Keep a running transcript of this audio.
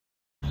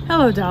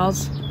Hello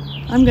dolls.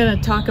 I'm going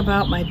to talk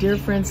about my dear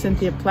friend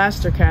Cynthia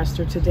Plaster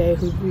Caster today,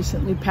 who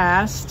recently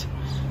passed.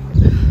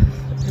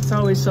 It's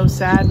always so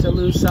sad to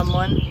lose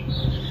someone,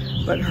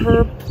 but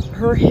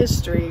her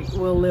history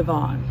will live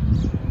on.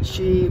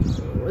 She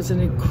was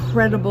an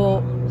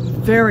incredible,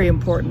 very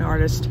important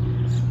artist.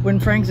 When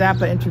Frank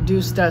Zappa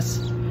introduced us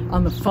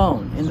on the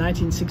phone in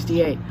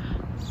 1968,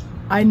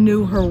 I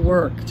knew her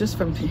work, just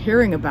from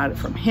hearing about it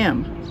from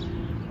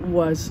him,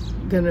 was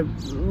going to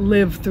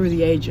live through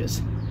the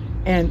ages.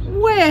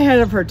 And way ahead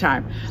of her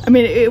time. I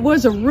mean, it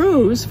was a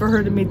ruse for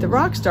her to meet the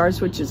rock stars,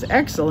 which is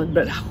excellent,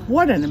 but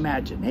what an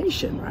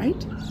imagination,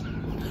 right?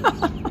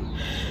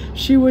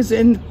 She was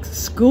in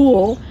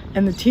school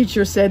and the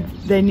teacher said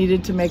they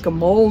needed to make a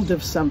mold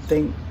of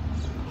something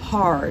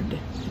hard.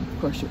 Of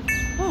course,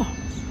 oh,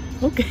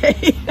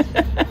 okay.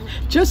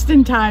 Just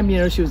in time, you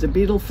know, she was a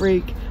Beatle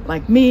freak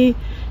like me,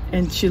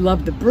 and she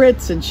loved the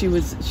Brits, and she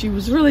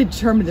was really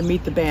determined to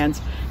meet the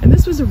bands, and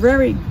this was a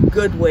very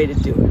good way to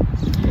do it.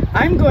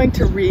 I'm going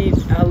to read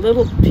a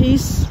little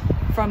piece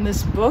from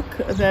this book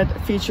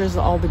that features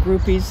all the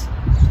groupies,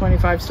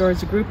 25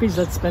 stories of groupies.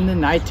 Let's spend the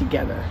night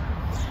together.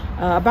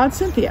 About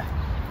Cynthia.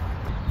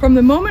 From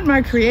the moment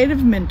my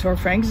creative mentor,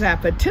 Frank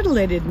Zappa,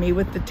 titillated me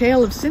with the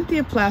tale of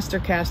Cynthia Plaster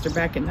Caster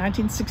back in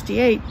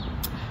 1968,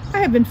 I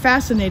have been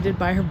fascinated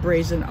by her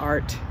brazen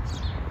art.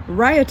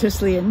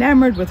 Riotously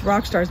enamored with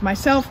rock stars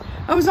myself,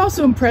 I was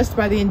also impressed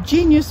by the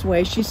ingenious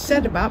way she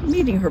set about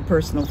meeting her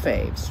personal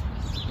faves.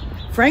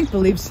 Frank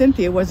believed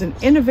Cynthia was an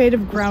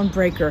innovative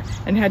groundbreaker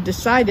and had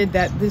decided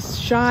that this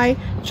shy,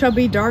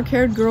 chubby,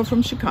 dark-haired girl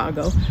from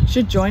Chicago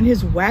should join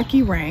his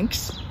wacky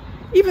ranks,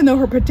 even though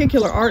her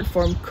particular art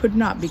form could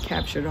not be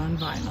captured on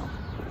vinyl.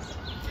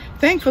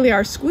 Thankfully,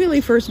 our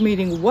squealy first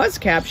meeting was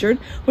captured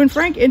when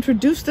Frank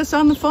introduced us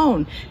on the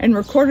phone and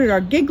recorded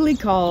our giggly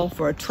call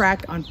for a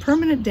track on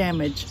Permanent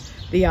Damage,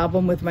 the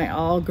album with my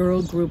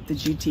all-girl group, the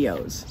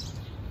GTOs.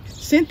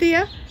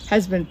 Cynthia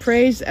has been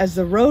praised as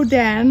the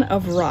Rodin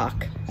of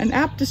rock, an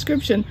apt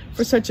description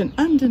for such an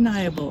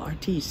undeniable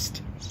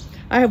artiste.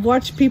 I have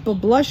watched people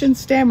blush and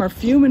stammer,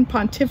 fume and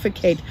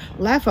pontificate,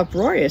 laugh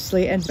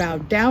uproariously, and bow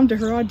down to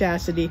her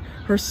audacity,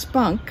 her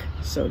spunk,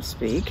 so to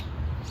speak,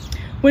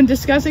 when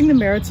discussing the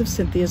merits of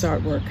Cynthia's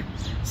artwork.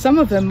 Some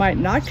of them might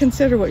not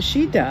consider what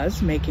she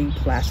does, making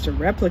plaster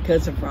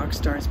replicas of rock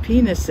stars'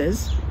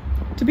 penises,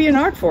 to be an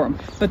art form,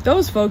 but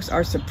those folks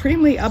are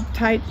supremely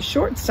uptight,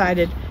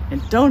 short-sighted,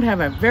 and don't have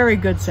a very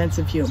good sense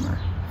of humor.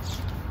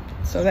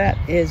 So that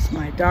is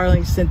my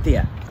darling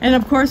Cynthia. And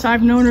of course,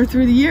 I've known her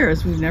through the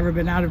years. We've never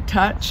been out of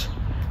touch.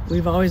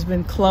 We've always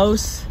been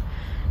close.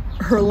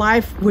 Her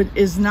life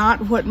is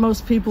not what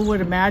most people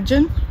would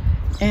imagine.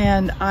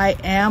 And I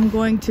am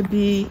going to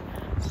be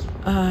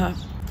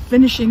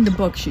finishing the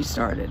book she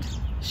started.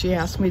 She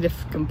asked me to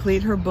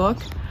complete her book,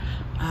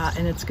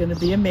 and it's going to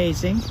be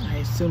amazing. I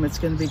assume it's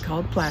going to be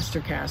called Plaster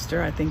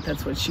Caster. I think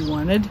that's what she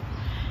wanted.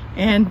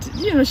 And,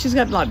 you know, she's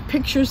got a lot of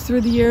pictures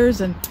through the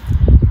years, and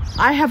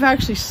I have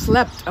actually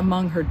slept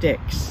among her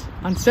dicks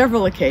on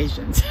several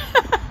occasions.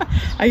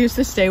 I used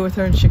to stay with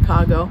her in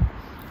Chicago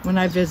when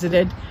I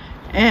visited,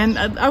 and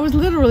I was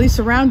literally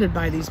surrounded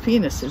by these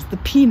penises, the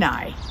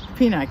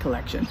peni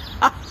collection.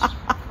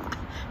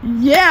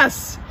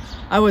 Yes,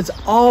 I was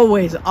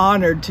always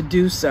honored to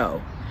do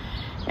so.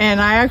 And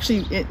I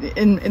actually,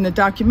 in the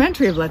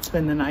documentary of Let's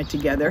Spend the Night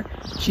Together,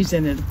 she's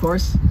in it, of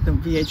course, the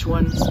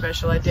VH1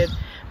 special I did,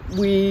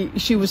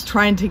 she was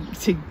trying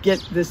to get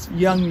this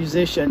young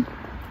musician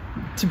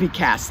to be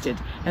casted,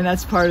 and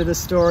that's part of the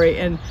story.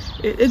 And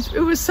it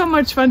was so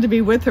much fun to be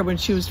with her when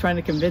she was trying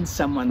to convince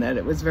someone that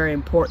it was very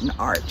important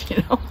art, you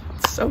know.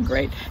 It's so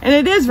great, and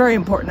it is very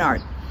important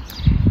art.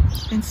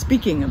 And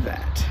speaking of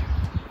that,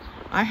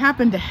 I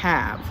happen to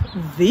have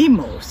the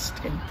most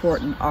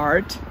important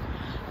art.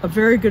 A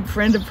very good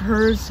friend of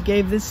hers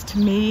gave this to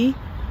me,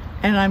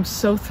 and I'm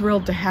so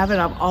thrilled to have it.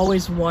 I've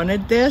always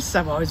wanted this.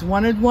 I've always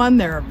wanted one.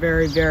 There are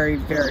very, very,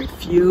 very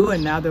few,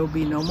 and now there will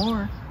be no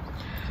more.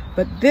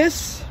 But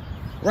this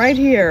right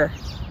here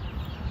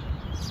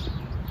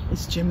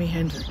is Jimi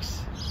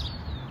Hendrix.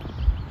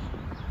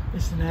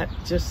 Isn't that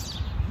just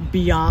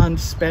beyond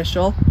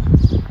special?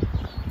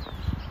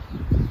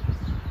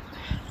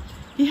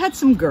 He had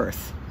some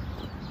girth,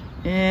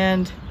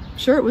 and I'm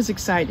sure it was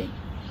exciting.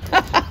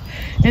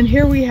 And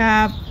here we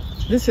have,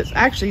 this is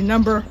actually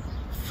number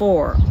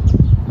 4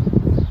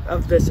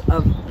 of this,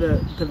 of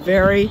the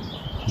very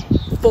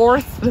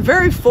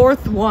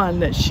fourth one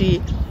that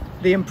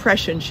the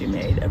impression she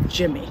made of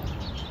Jimmy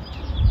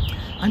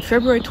on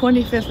February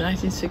 25th,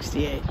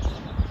 1968.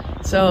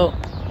 So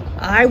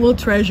I will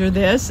treasure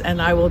this,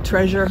 and I will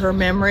treasure her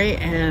memory,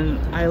 and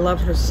I love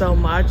her so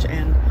much.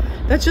 And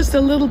that's just a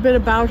little bit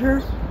about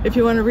her. If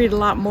you want to read a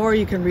lot more,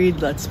 you can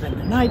read Let's Spend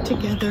the Night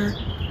Together,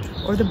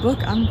 or the book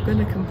I'm going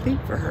to complete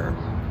for her,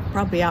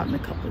 probably out in a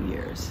couple of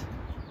years.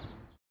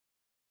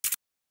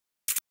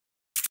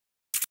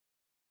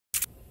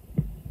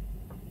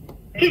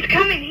 He's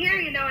coming here,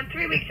 you know, in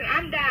 3 weeks, and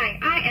I'm dying.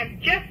 I am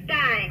just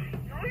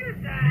dying. Oh, you're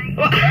dying.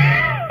 Well,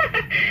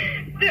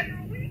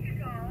 A week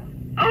ago.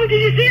 oh,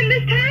 did you see him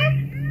this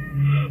time?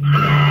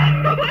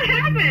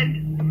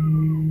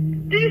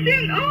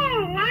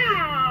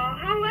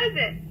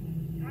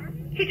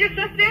 your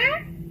stuff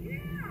there?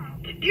 Yeah.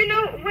 Do you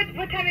know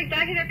what time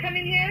exactly they're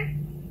coming here?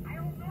 I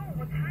don't know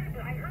what time,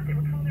 but I heard they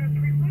were coming there in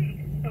 3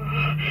 weeks.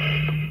 Oh,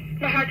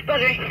 my heart's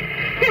fluttering. Oh,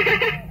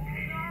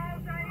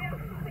 no, Diane.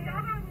 The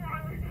other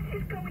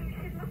one,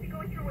 she must be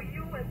going through what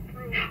you went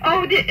through.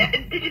 Oh,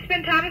 did you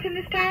spend time with him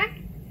this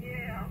time?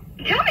 Yeah.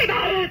 Tell me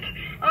about it.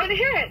 I want to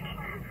hear it.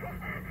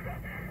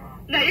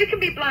 Now, you can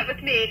be blunt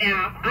with me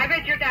now. I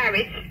read your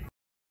diaries.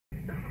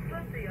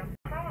 Cynthia,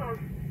 some of those,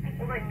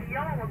 well, like the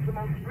yellow one's the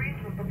most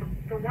recent, but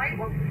the white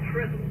one's was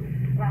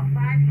written about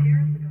 5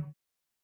 years ago.